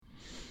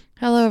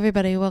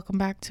everybody. Welcome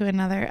back to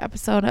another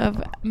episode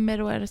of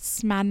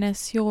Midwest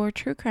Madness, your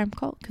true crime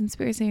cult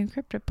conspiracy and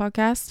cryptid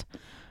podcast.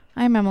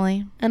 I'm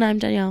Emily. And I'm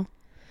Danielle.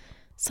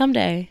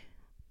 Someday,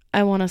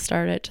 I want to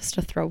start it just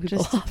to throw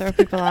people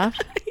off.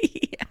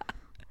 Yeah.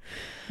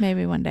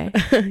 Maybe one day.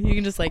 You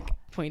can just like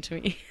point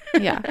to me.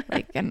 Yeah,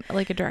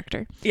 like a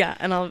director. Yeah,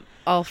 and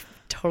I'll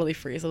totally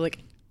freeze. I'm like,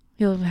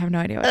 you'll have no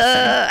idea what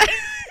to say.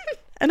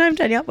 And I'm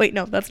Danielle. Wait,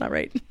 no, that's not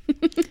right.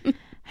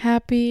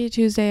 Happy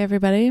Tuesday,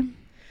 everybody.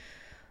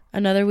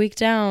 Another week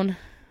down.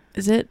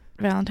 Is it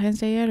Valentine's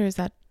Day yet, or is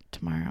that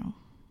tomorrow?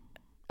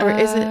 Or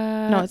is it?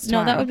 No, it's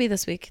tomorrow. No, that would be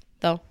this week,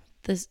 though.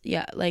 It's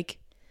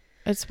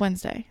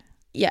Wednesday.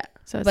 Yeah,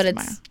 so it's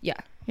tomorrow.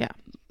 Yeah.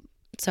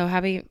 So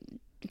happy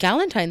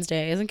Galentine's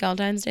Day. Isn't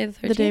Galentine's Day the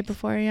 13th? The day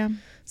before, yeah.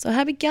 So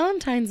happy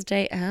Galentine's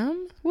Day,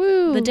 Em.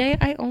 Woo! The day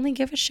I only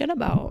give a shit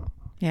about.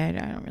 Yeah, I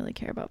don't really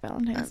care about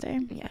Valentine's Day.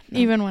 Yeah, no.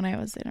 Even when I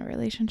was in a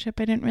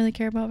relationship, I didn't really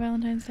care about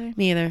Valentine's Day.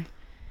 Me either.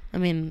 I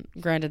mean,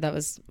 granted, that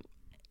was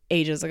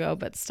ages ago,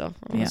 but still,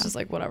 it's just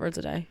like, whatever, it's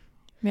a day.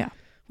 Yeah.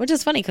 Which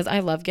is funny because I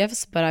love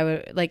gifts, but I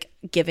would like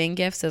giving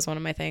gifts is one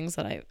of my things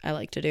that I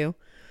like to do.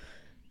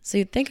 So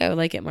you'd think I would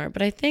like it more,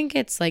 but I think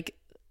it's like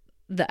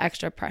the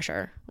extra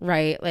pressure,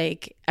 right?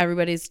 Like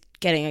everybody's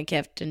getting a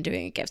gift and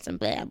doing a gift and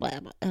blah,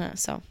 blah, blah.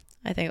 So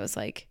I think it was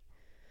like,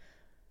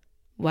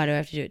 why do I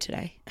have to do it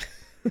today?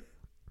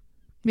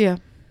 Yeah.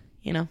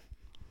 You know?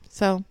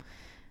 So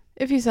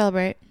if you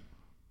celebrate.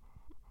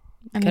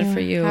 Good for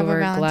you. We're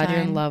glad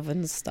you're in love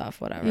and stuff,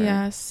 whatever.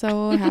 Yeah,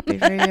 so happy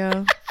for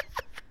you.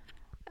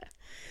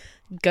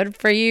 Good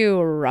for you.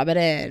 Rub it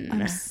in.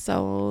 I'm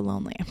so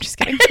lonely. I'm just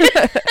kidding.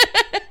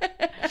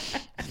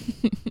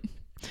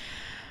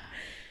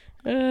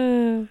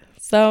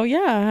 So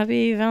yeah,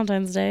 happy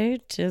Valentine's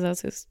Day to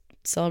those who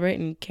celebrate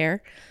and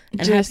care,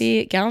 and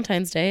happy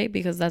Galentine's Day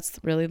because that's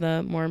really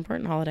the more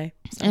important holiday.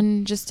 So.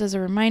 And just as a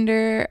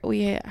reminder,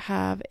 we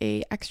have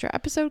a extra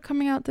episode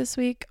coming out this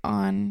week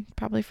on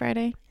probably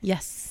Friday.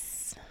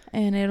 Yes,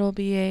 and it'll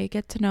be a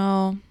get to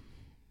know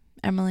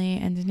Emily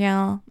and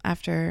Danielle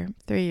after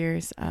 3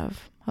 years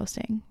of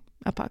hosting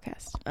a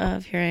podcast,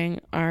 of hearing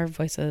our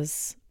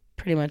voices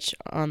pretty much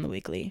on the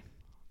weekly.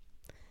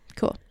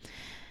 Cool.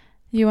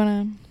 You want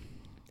to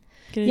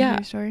get into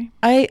your story?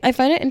 I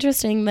find it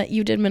interesting that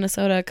you did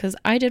Minnesota because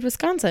I did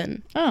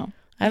Wisconsin. Oh.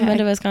 I haven't been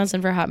to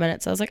Wisconsin for a hot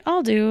minute, so I was like,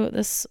 I'll do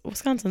this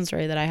Wisconsin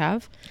story that I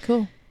have.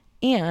 Cool.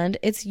 And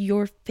it's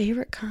your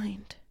favorite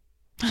kind.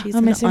 She's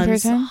a missing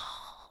person?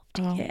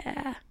 Oh.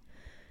 Yeah.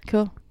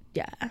 Cool.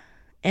 Yeah.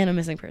 And a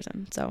missing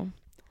person. So,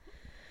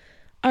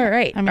 all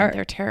right. I mean,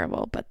 they're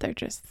terrible, but they're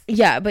just...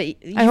 Yeah, but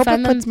I hope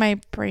it puts my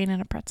brain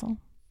in a pretzel.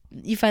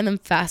 You find them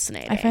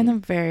fascinating. I find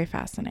them very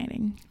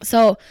fascinating.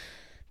 So,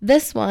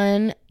 this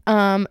one,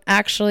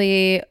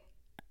 actually,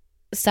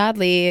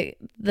 sadly,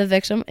 the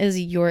victim is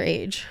your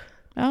age.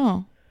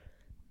 Oh.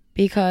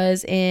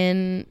 Because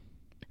I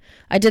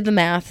did the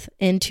math,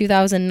 in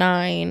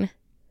 2009,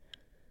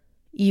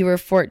 you were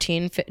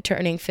 14,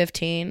 turning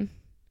 15,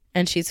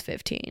 and she's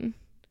 15.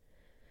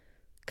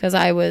 Because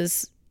I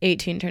was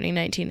 18, turning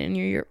 19, and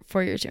you're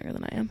 4 years younger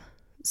than I am.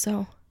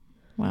 So.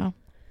 Wow.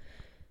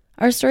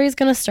 Our story is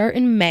going to start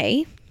in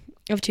May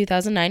of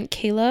 2009.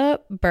 Kayla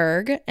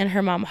Berg and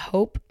her mom,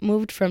 Hope,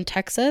 moved from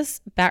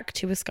Texas back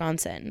to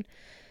Wisconsin.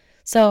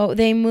 So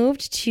they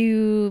moved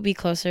to be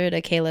closer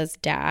to Kayla's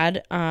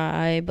dad.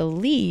 I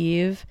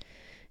believe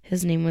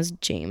his name was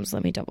James.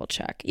 Let me double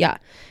check. Yeah,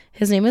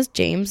 his name was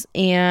James.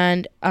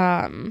 And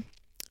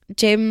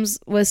James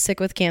was sick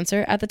with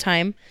cancer at the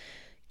time.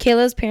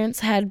 Kayla's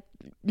parents had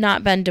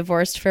not been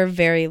divorced for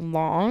very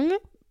long.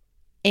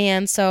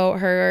 And so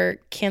her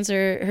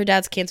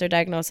dad's cancer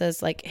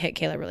diagnosis like hit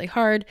Kayla really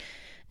hard.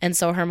 And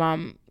so her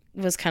mom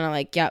was kind of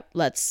like, yep,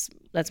 let's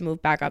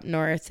move back up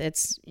north.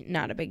 It's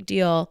not a big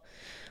deal.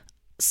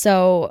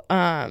 So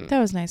that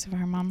was nice of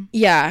her mom.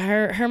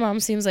 Yeah, her mom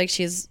seems like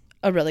she's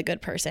a really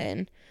good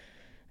person.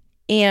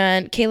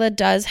 And Kayla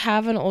does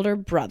have an older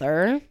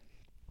brother.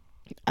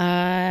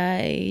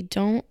 I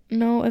don't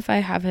know if I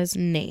have his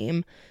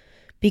name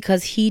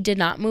because he did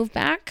not move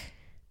back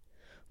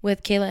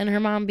with Kayla and her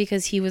mom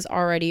because he was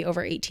already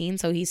over 18,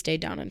 so he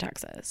stayed down in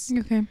Texas.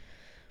 Okay.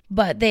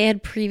 But they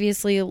had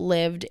previously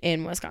lived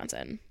in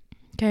Wisconsin.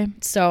 Okay.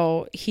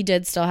 So he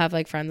did still have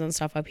like friends and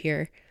stuff up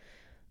here.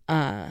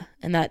 And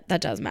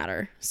that does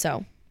matter.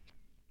 So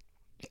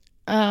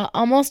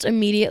almost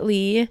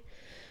immediately,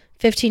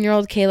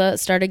 15-year-old Kayla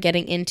started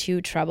getting into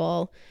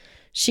trouble.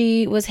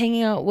 She was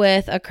hanging out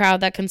with a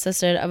crowd that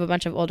consisted of a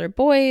bunch of older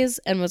boys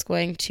and was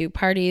going to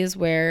parties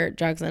where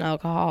drugs and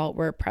alcohol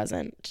were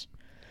present.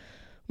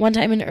 One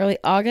time in early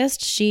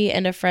August, she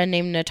and a friend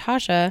named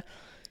Natasha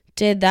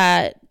did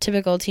that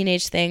typical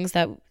teenage thing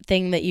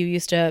that you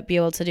used to be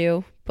able to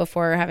do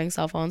before having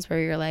cell phones where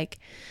you're like,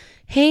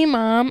 hey,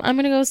 Mom, I'm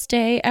going to go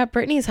stay at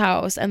Brittany's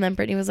house. And then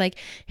Brittany was like,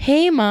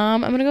 hey,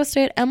 Mom, I'm going to go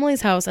stay at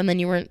Emily's house. And then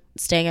you weren't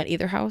staying at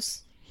either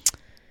house.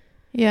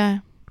 Yeah,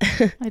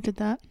 I did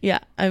that. Yeah,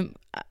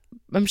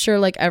 I'm sure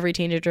like every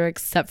teenager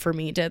except for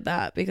me did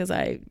that because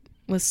I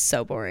was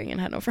so boring and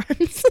had no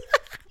friends.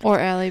 Or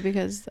Allie,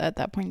 because at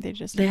that point they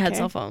just They didn't had care.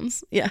 cell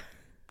phones. Yeah.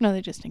 No,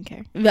 they just didn't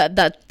care.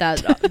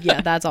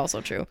 Yeah, that's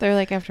also true. They're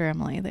like, after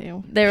Emily,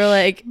 They were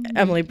like,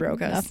 Emily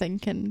broke us. Nothing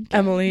can.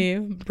 Emily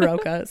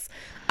broke us.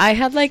 I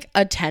had like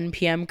a 10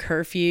 p.m.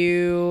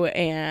 curfew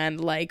and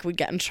like would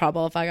get in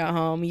trouble if I got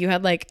home. You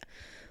had like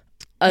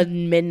a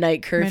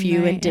midnight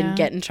curfew and didn't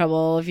get in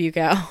trouble if you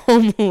got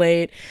home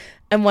late.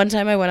 And one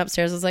time I went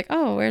upstairs, I was like,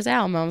 oh, where's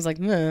Al? And Mom was like,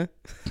 meh.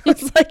 I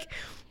was like,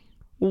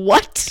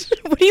 what?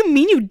 What do you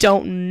mean you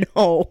don't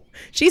know?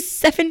 She's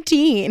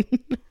 17.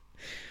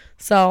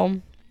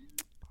 So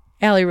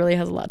Allie really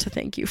has a lot to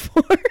thank you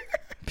for.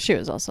 She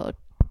was also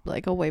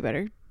like a way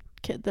better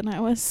kid than I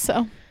was,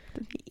 so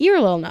You were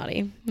a little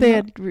naughty. they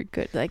had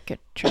good, like, could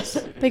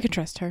trust. They could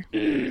trust her,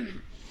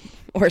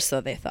 Or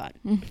so they thought.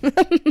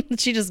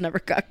 She just never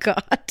got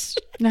caught.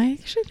 No, I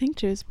actually think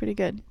she was pretty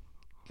good.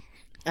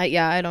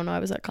 Yeah, I don't know. I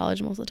was at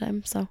college most of the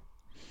time, so.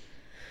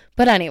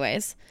 But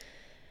anyways,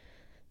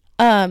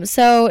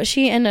 so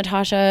she and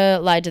Natasha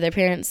lied to their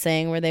parents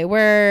saying where they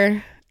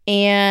were,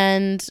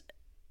 and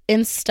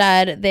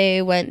instead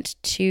they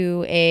went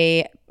to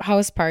a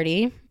house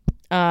party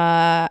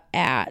at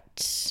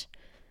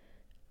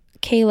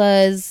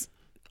Kayla's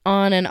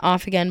on and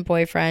off again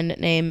boyfriend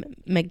named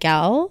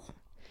Miguel,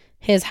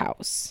 his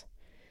house.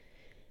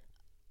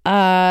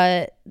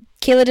 Kayla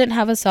didn't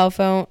have a cell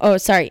phone. Oh,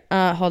 sorry.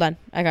 Hold on.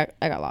 I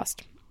got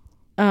lost.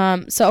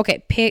 So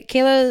okay,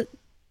 Kayla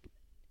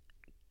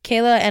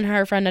and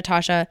her friend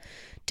Natasha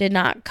did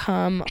not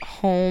come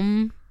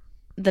home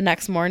the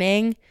next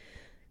morning.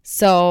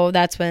 So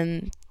that's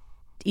when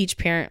each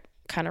parent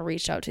kind of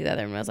reached out to the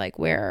other and was like,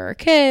 where are our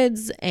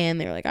kids? And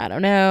they were like, I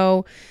don't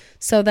know.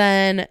 So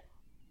then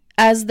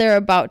as they're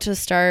about to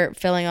start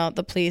filling out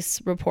the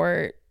police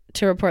report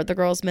to report the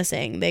girls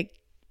missing, they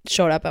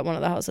showed up at one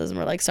of the houses and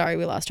were like, sorry,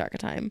 we lost track of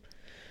time.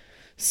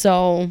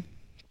 So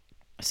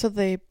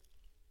they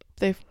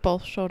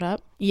both showed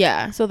up.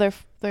 Yeah. So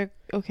they're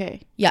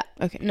okay. Yeah.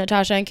 Okay.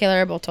 Natasha and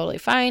Kayla are both totally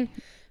fine.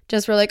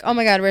 Just were like, oh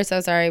my God, we're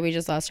so sorry. We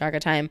just lost track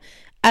of time.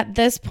 At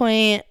this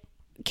point,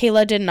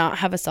 Kayla did not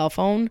have a cell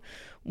phone,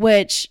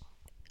 which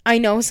I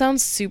know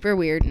sounds super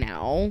weird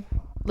now.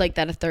 Like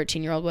that a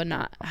 13-year-old would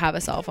not have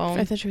a cell phone.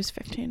 I thought she was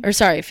 15. Or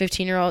sorry,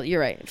 15-year-old. You're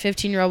right.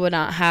 15-year-old would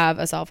not have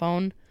a cell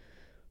phone.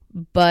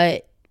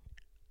 But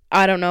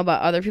I don't know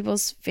about other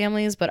people's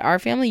families, but our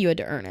family, you had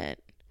to earn it.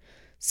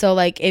 So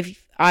like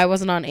if I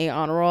wasn't on A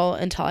honor roll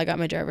until I got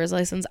my driver's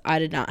license, I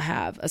did not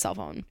have a cell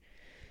phone.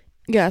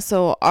 Yeah,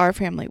 so our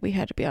family, we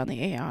had to be on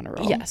the A honor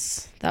roll.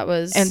 Yes, that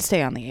was and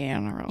stay on the A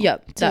honor roll.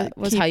 Yep, that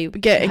was how you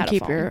get had and a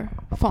keep phone. your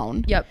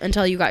phone. Yep,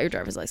 until you got your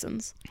driver's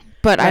license.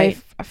 But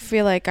Right. I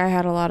feel like I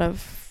had a lot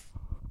of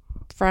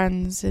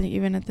friends, and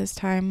even at this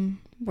time,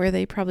 where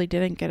they probably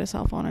didn't get a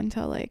cell phone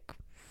until like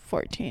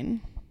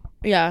 14.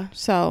 Yeah.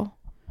 So,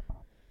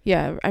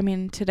 yeah, I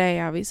mean, today,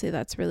 obviously,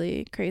 that's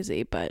really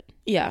crazy, but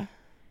Yeah.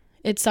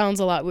 It sounds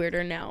a lot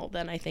weirder now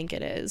than I think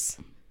it is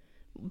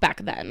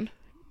back then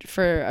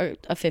for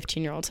a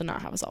 15-year-old to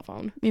not have a cell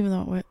phone. even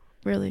though it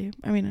really,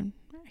 I mean,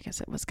 I guess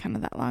it was kind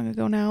of that long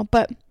ago now,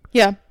 but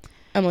yeah.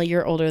 Emily,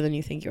 you're older than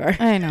you think you are.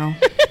 I know.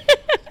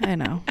 I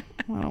know.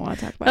 I don't want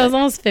to talk about That was it.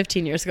 almost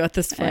 15 years ago at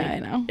this point. Yeah, I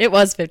know. It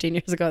was 15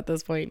 years ago at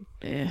this point.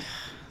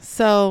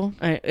 So,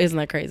 Isn't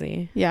that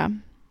crazy? yeah.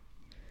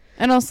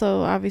 And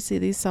also, obviously,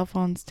 these cell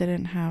phones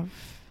didn't have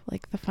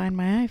like the Find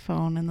My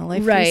iPhone and the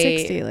Life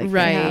 360 like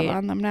they have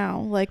on them now.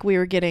 Like we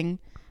were getting.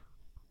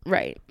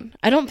 Right.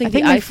 I don't think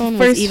the iPhone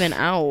was even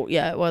out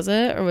yet, was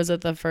it? Or was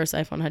it the first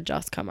iPhone had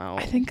just come out?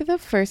 I think the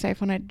first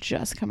iPhone had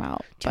just come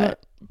out. Do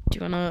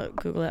you want to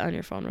Google it on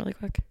your phone really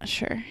quick?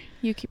 Sure.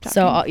 You keep talking.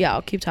 So,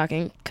 I'll keep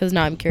talking because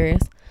now I'm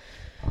curious.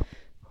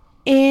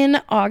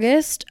 In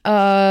August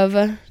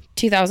of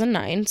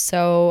 2009,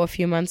 so a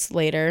few months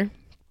later,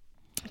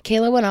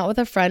 Kayla went out with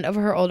a friend of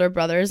her older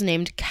brother's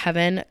named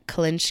Kevin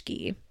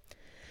Kalinske.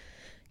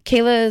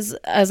 Kayla's,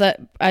 as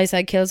I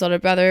said, Kayla's older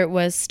brother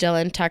was still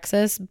in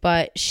Texas,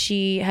 but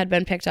she had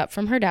been picked up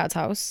from her dad's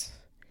house.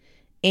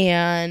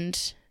 And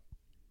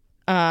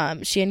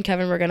she and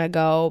Kevin were going to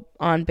go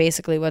on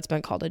basically what's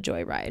been called a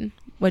joyride.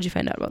 What'd you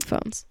find out about the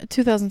phones?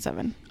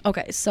 2007.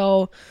 Okay,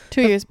 so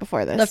 2 years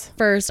before this. the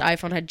first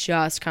iPhone had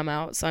just come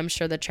out, so I'm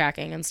sure the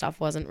tracking and stuff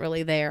wasn't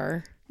really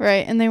there.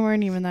 Right, and they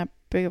weren't even that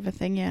big of a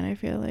thing yet, I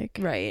feel like.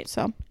 Right.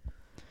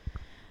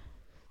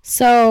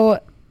 So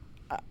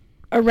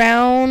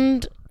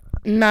around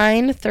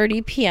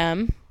 9:30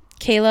 p.m.,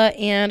 Kayla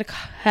and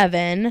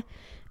Kevin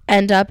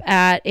end up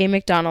at a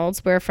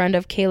McDonald's where a friend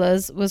of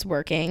Kayla's was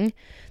working.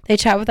 They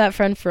chat with that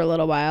friend for a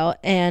little while,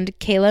 and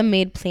Kayla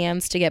made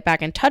plans to get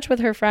back in touch with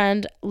her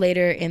friend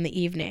later in the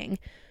evening,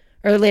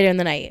 or later in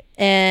the night,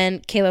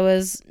 and Kayla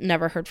was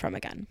never heard from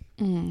again.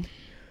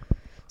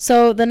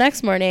 So the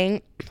next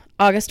morning,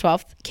 August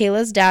 12th,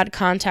 Kayla's dad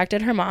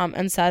contacted her mom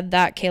and said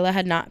that Kayla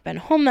had not been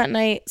home that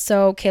night,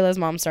 so Kayla's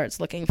mom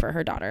starts looking for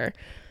her daughter.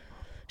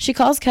 She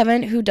calls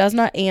Kevin, who does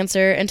not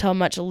answer until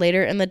much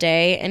later in the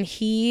day, and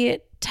he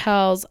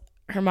tells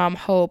her mom,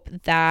 Hope,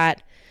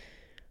 that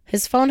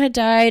his phone had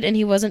died and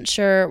he wasn't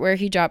sure where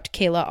he dropped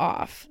Kayla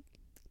off.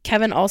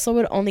 Kevin also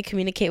would only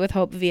communicate with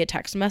Hope via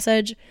text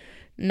message,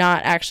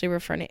 not actually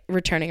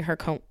returning her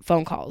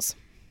phone calls.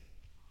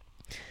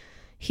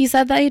 He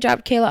said that he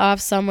dropped Kayla off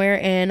somewhere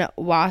in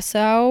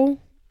Wausau,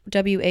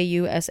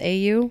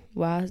 Wausau.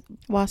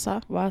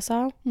 Wausau.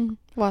 Wausau? Mm-hmm.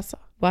 Wausau.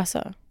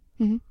 Wausau.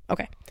 Mm-hmm.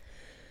 Okay.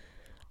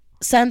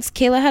 Since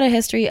Kayla had a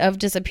history of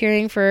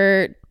disappearing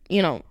for,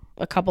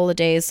 a couple of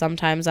days,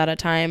 sometimes at a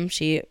time,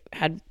 she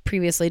had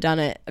previously done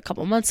it a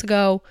couple months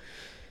ago.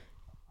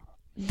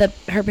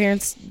 Her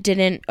parents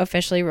didn't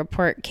officially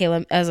report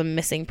Kayla as a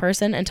missing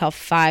person until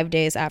 5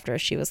 days after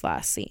she was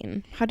last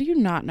seen. How do you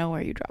not know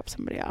where you dropped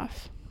somebody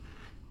off?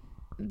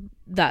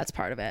 That's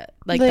part of it.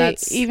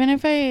 That's even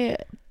if I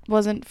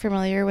wasn't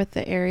familiar with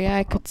the area,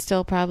 I could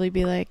still probably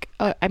be like,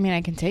 oh, I mean,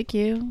 I can take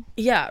you.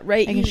 Yeah,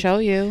 right. I can show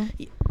you.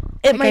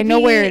 I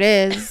know where it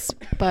is,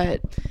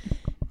 but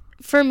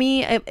for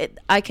me,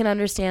 I can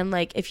understand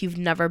if you've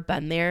never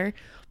been there,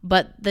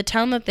 but the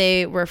town that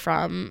they were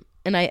from,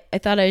 and I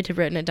thought I had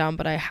written it down,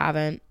 but I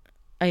haven't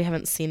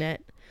seen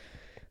it.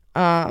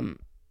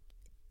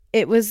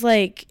 It was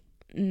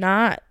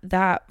not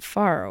that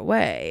far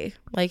away.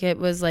 It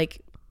was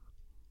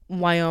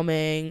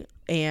Wyoming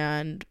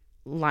and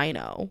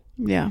Lino.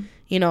 Yeah.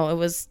 It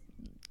was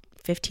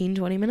 15,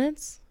 20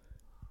 minutes.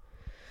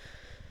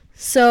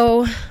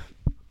 So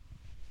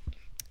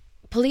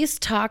police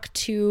talked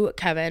to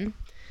Kevin,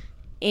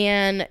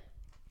 and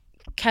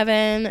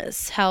Kevin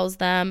tells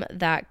them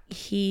that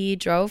he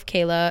drove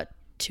Kayla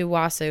to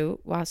Wausau.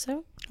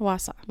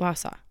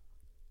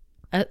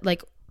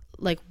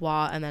 Like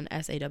Wa and then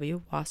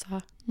SAW.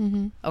 Wausau.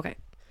 Mm-hmm. Okay.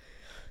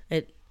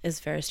 It is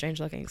very strange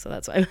looking, so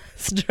that's why I'm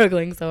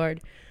struggling so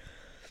hard.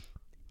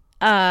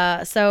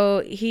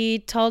 So he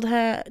told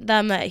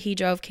them that he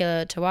drove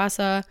Kayla to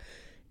Wausau,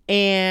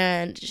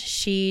 and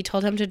she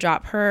told him to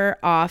drop her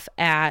off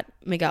at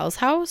Miguel's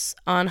house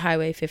on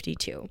Highway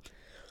 52.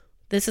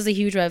 This is a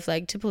huge red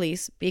flag to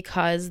police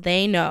because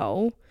they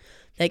know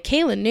that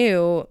Kayla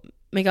knew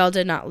Miguel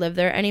did not live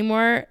there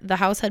anymore. The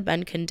house had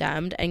been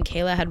condemned, and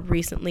Kayla had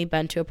recently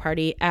been to a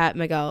party at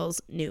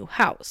Miguel's new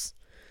house.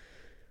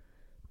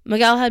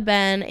 Miguel had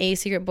been a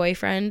secret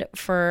boyfriend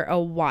for a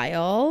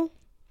while,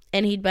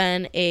 and he'd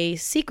been a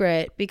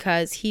secret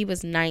because he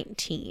was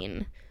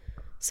 19,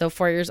 so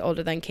 4 years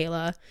older than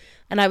Kayla.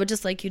 And I would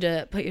just like you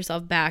to put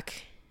yourself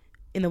back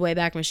in the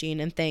Wayback Machine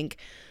and think,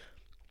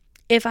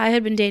 if I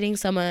had been dating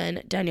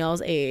someone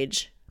Danielle's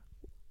age,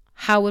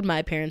 how would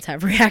my parents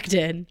have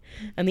reacted?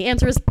 And the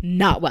answer is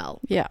not well.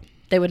 Yeah.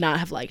 They would not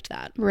have liked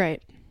that.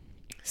 Right.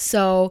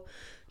 So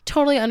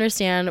totally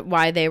understand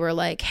why they were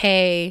like,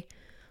 hey,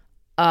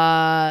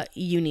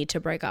 you need to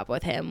break up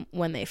with him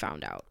when they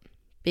found out.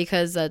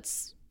 Because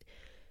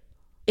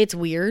it's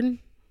weird.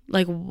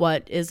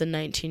 What is a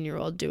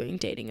 19-year-old doing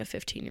dating a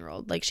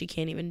 15-year-old? She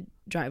can't even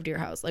drive to your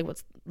house.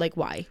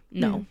 Why?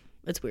 No,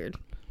 It's weird.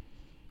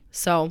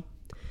 So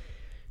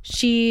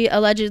she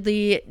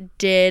allegedly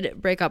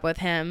did break up with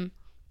him.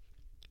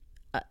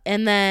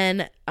 And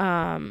then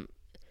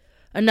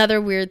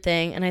another weird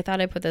thing, and I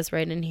thought I put this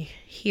right in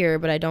here,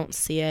 but I don't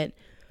see it.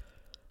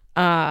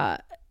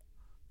 The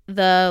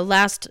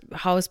last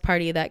house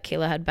party that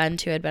Kayla had been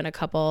to had been a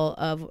couple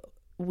of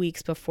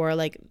weeks before,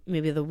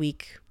 maybe the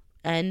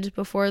weekend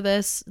before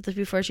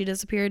before she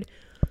disappeared.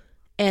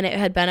 And it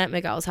had been at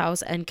Miguel's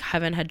house, and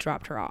Kevin had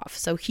dropped her off.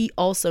 So he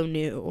also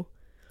knew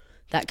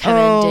that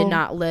Kevin did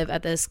not live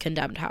at this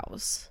condemned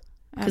house.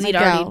 Because he'd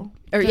already...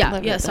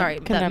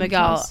 that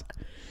Miguel... House.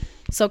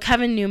 So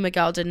Kevin knew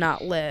Miguel did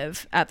not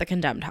live at the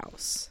condemned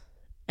house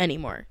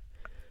anymore.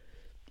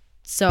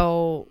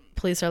 So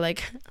police are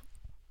like...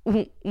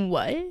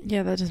 What?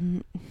 Yeah,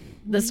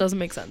 this doesn't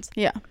make sense.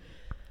 Yeah.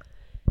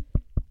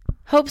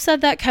 Hope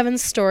said that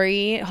Kevin's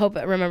story, Hope,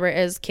 remember,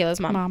 is Kayla's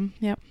mom.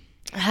 Yep.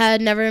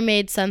 Had never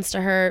made sense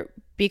to her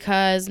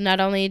because not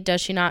only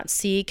does she not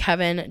see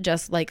Kevin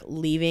just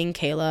leaving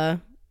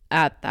Kayla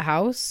at the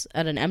house,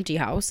 at an empty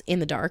house in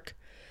the dark,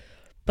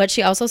 but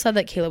she also said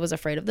that Kayla was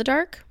afraid of the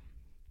dark.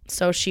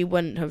 So she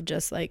wouldn't have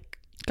just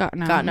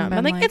gotten out.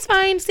 I'm like, it's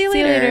fine. See you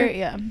later.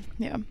 Yeah.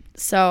 Yeah.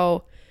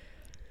 So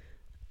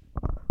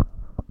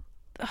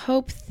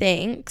Hope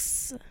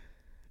thinks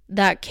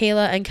that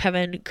Kayla and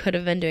Kevin could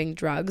have been doing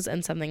drugs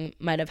and something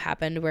might have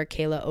happened where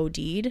Kayla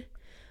OD'd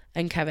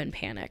and Kevin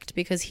panicked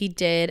because he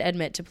did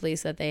admit to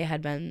police that they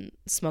had been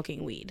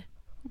smoking weed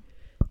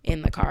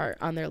in the car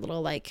on their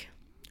little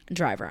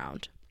drive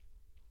around.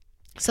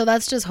 So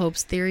that's just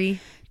Hope's theory.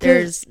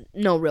 There's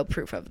no real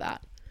proof of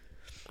that.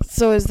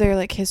 So is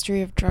there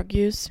history of drug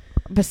use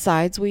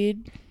besides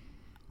weed?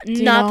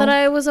 Not that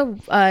I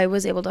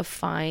was able to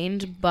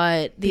find,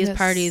 but these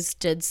parties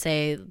did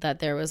say that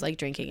there was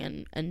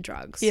drinking and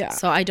drugs. Yeah.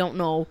 So I don't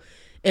know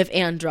if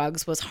and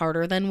drugs was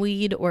harder than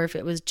weed or if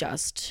it was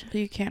just...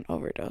 You can't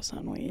overdose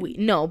on weed.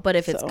 No, but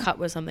if it's cut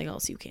with something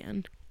else, you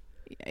can.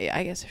 Yeah,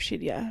 I guess if you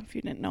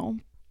didn't know.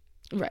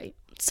 Right.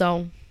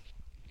 So...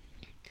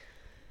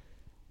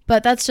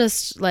 But that's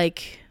just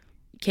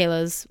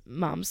Kayla's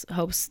mom's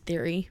Hope's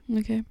theory.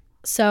 Okay.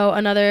 So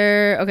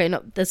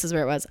this is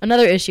where it was.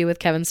 Another issue with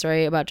Kevin's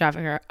story about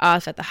dropping her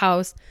off at the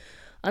house.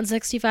 on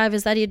 65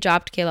 is that he had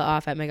dropped Kayla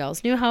off at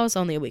Miguel's new house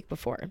only a week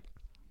before.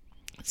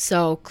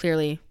 So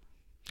clearly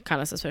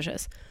kind of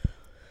suspicious.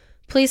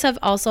 Police have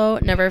also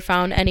never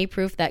found any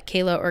proof that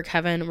Kayla or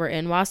Kevin were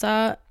in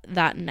Wausau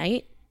that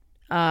night.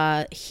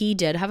 He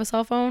did have a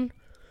cell phone.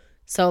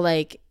 So,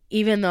 like,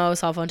 even though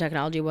cell phone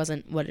technology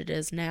wasn't what it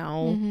is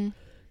now,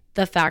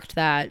 the fact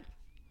that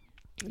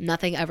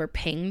nothing ever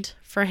pinged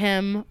for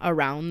him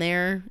around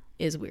there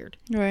is weird.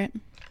 Right.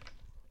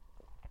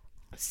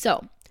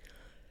 So,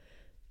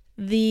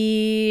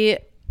 the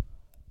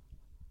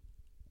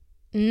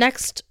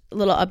next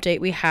little update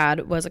we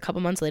had was a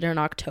couple months later in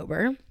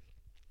October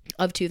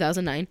of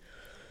 2009.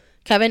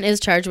 Kevin is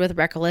charged with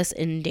reckless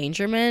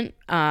endangerment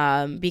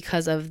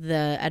because of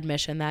the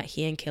admission that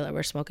he and Kayla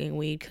were smoking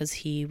weed because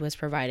he was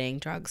providing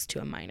drugs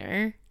to a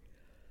minor.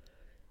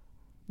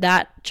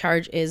 That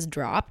charge is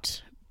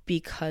dropped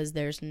because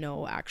there's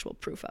no actual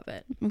proof of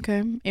it.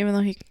 Okay. Even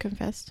though he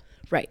confessed?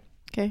 Right.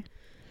 Okay.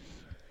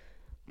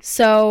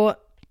 So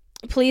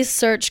police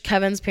searched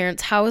Kevin's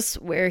parents' house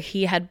where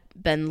he had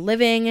been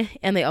living,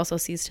 and they also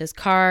seized his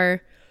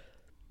car.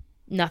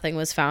 Nothing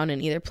was found in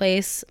either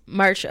place.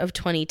 March of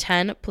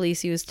 2010,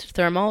 police used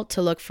thermal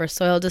to look for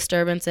soil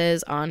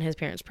disturbances on his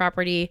parents'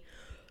 property.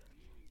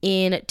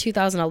 In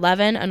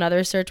 2011,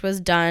 another search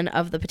was done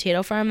of the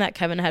potato farm that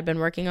Kevin had been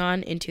working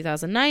on in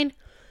 2009,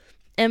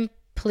 and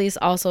police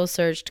also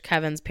searched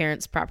Kevin's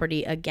parents'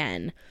 property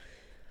again.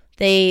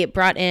 They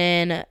brought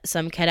in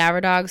some cadaver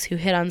dogs who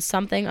hit on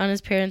something on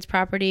his parents'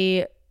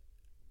 property,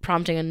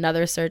 prompting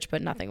another search,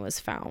 but nothing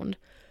was found.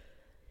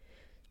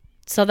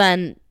 So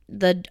then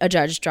a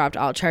judge dropped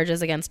all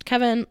charges against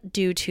Kevin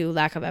due to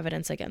lack of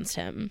evidence against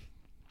him.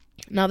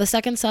 Now, the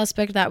second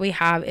suspect that we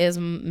have is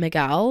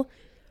Miguel,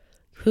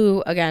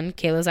 who, again,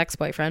 Kayla's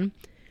ex-boyfriend.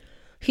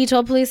 He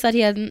told police that he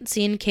hadn't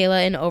seen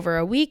Kayla in over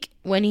a week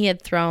when he had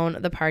thrown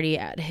the party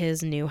at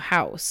his new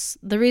house.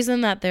 The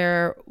reason that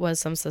there was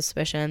some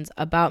suspicions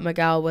about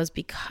Miguel was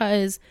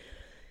because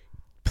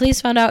police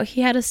found out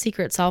he had a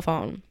secret cell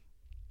phone.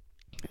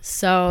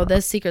 So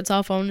this secret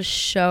cell phone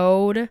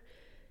showed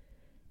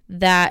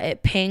that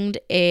it pinged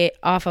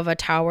off of a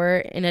tower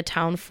in a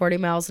town 40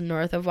 miles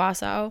north of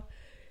Wausau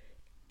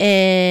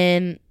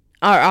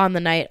on the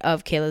night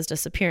of Kayla's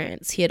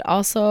disappearance. He had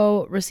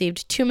also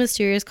received 2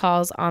 mysterious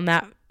calls on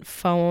that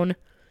phone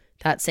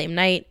that same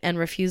night and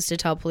refused to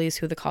tell police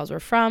who the calls were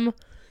from.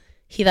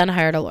 He then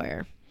hired a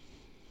lawyer.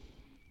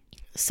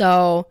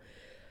 So,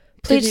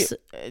 please.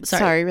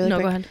 Sorry, really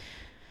quick. Go ahead.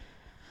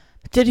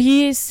 Did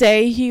he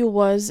say he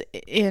was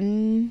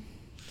in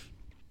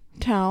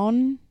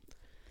town?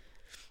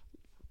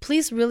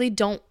 Police really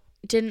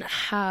didn't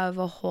have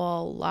a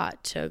whole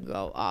lot to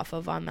go off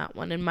of on that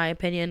one, in my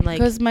opinion. Like,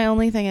 because my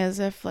only thing is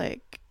if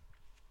they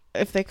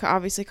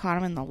obviously caught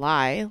him in the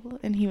lie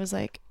and he was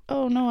like,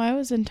 oh no, I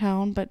was in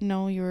town, but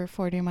no, you were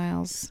 40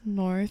 miles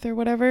north or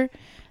whatever,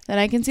 then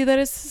I can see that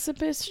it's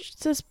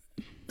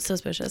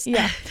suspicious.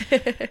 Yeah.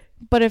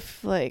 But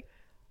if like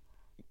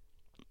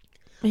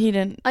he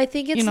didn't, I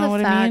think it's the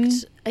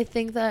fact. I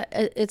think that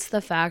it's the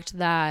fact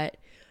that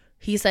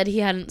he said he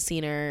hadn't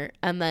seen her,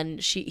 and then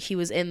he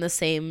was in the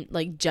same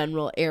like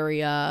general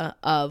area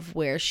of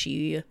where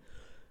she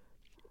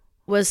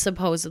was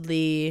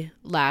supposedly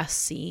last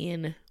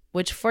seen,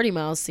 which 40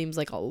 miles seems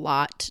like a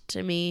lot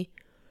to me.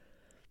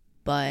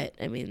 But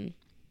I mean,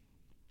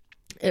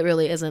 it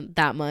really isn't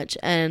that much.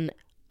 And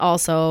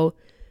also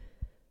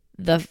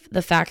the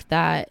fact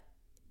that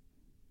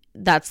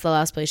that's the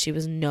last place she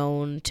was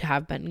known to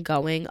have been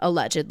going,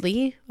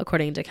 allegedly,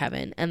 according to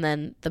Kevin. And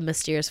then the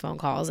mysterious phone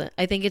calls.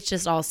 I think it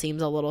just all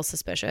seems a little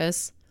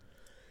suspicious.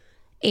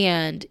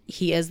 And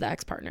he is the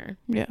ex-partner.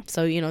 Yeah.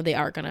 So, they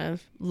are going to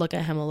look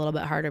at him a little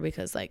bit harder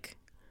because, like,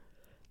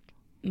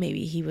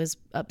 maybe he was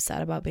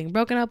upset about being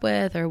broken up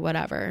with or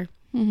whatever.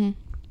 Mm-hmm.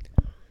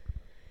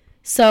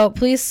 So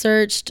police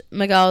searched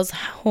Miguel's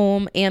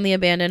home and the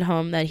abandoned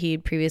home that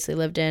he'd previously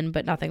lived in,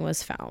 but nothing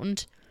was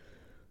found.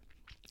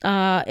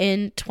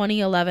 In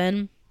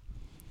 2011,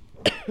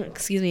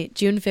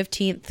 June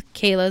 15th,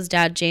 Kayla's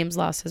dad, James,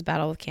 lost his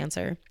battle with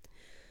cancer.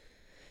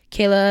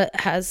 Kayla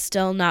has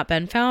still not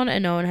been found,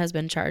 and no one has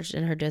been charged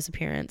in her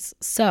disappearance.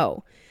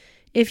 So,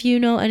 if you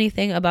know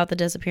anything about the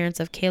disappearance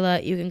of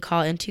Kayla, you can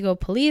call Antigua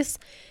Police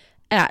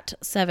at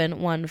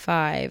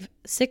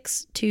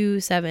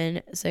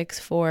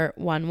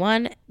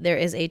 715-627-6411. There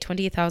is a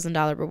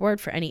 $20,000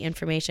 reward for any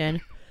information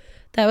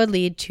that would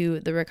lead to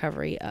the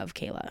recovery of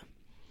Kayla.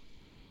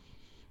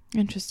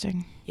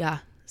 Interesting. Yeah.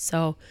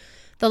 So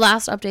the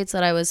last updates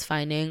that I was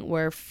finding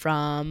were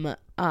from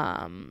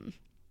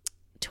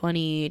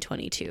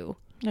 2022.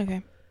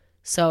 Okay.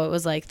 So it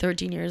was like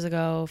 13 years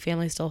ago.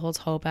 Family still holds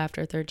hope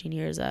after 13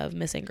 years of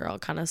missing girl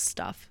kind of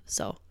stuff.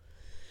 So,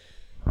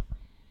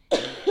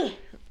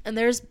 and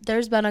there's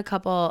been a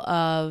couple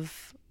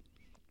of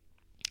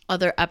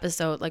other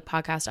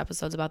podcast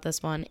episodes about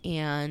this one,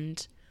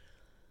 and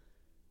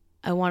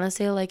I want to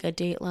say like a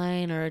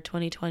Dateline or a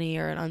 2020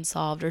 or an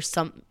Unsolved or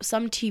some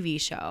TV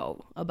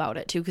show about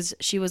it too, because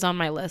she was on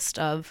my list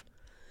of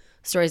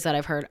stories that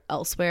I've heard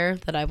elsewhere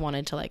that I've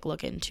wanted to like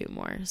look into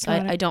more. So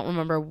I don't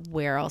remember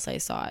where else I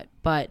saw it,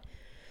 but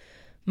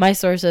my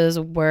sources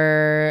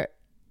were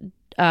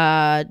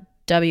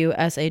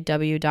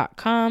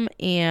wsaw.com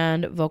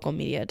and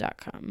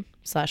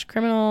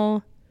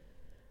vocalmedia.com/criminal.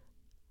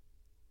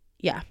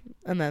 Yeah.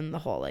 And then the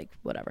whole like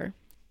whatever.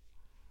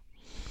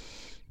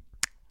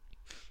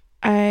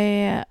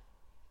 I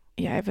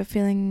have a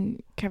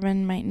feeling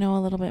Kevin might know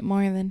a little bit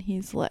more than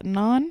he's letting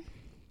on.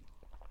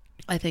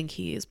 I think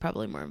he is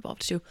probably more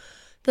involved too.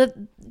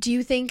 Do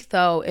you think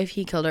though if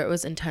he killed her it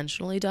was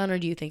intentionally done, or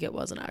do you think it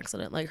was an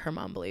accident like her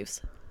mom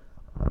believes?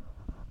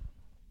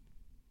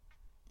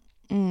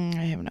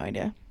 I have no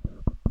idea.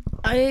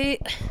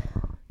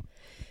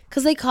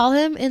 Because they call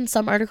him, in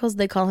some articles,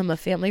 they call him a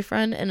family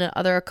friend, and in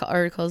other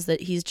articles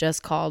that he's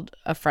just called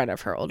a friend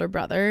of her older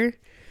brother.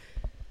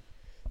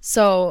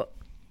 So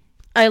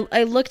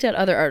I looked at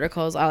other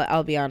articles.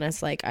 I'll be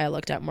honest, like I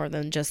looked at more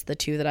than just the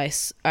two that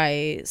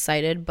I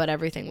cited, but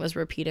everything was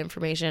repeat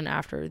information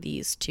after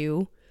these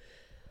two.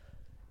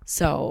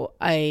 So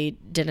I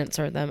didn't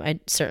source them. I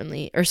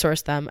certainly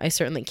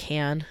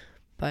can,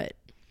 but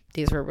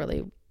these were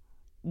really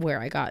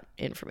where I got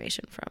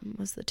information from,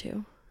 was the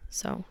two.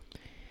 So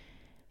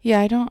yeah,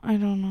 I don't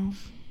know.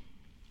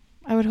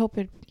 I would hope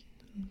it'd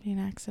be an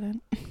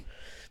accident.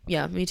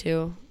 Yeah, me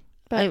too.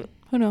 But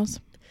who knows?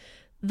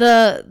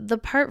 The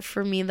part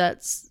for me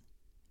that's,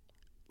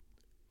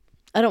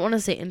 I don't want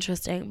to say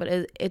interesting,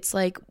 but it's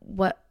like,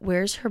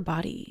 where's her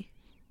body?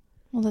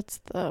 Well, that's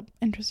the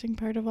interesting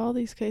part of all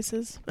these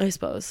cases, I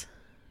suppose.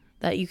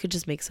 That you could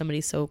just make somebody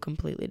so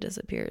completely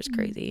disappear is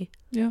crazy.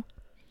 Yeah.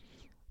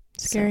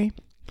 Scary.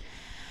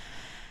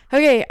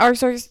 Okay, our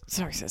sources.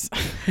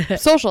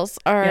 Socials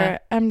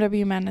are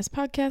MW Madness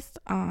Podcast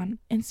on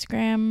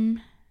Instagram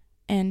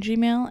and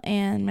Gmail,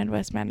 and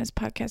Midwest Madness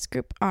Podcast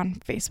Group on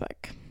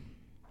Facebook.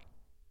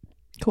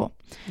 Cool.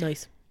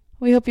 Nice.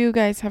 We hope you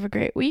guys have a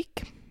great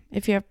week.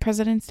 If you have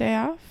President's Day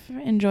off,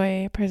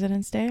 enjoy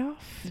President's Day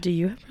off. Do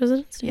you have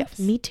President's Day off? Yes.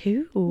 Me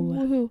too.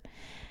 Woohoo.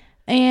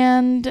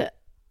 And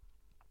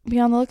be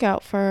on the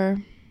lookout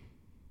for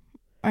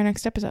our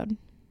next episode.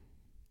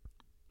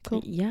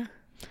 Cool. Yeah.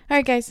 All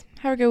right, guys.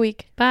 Have a good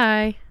week.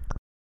 Bye.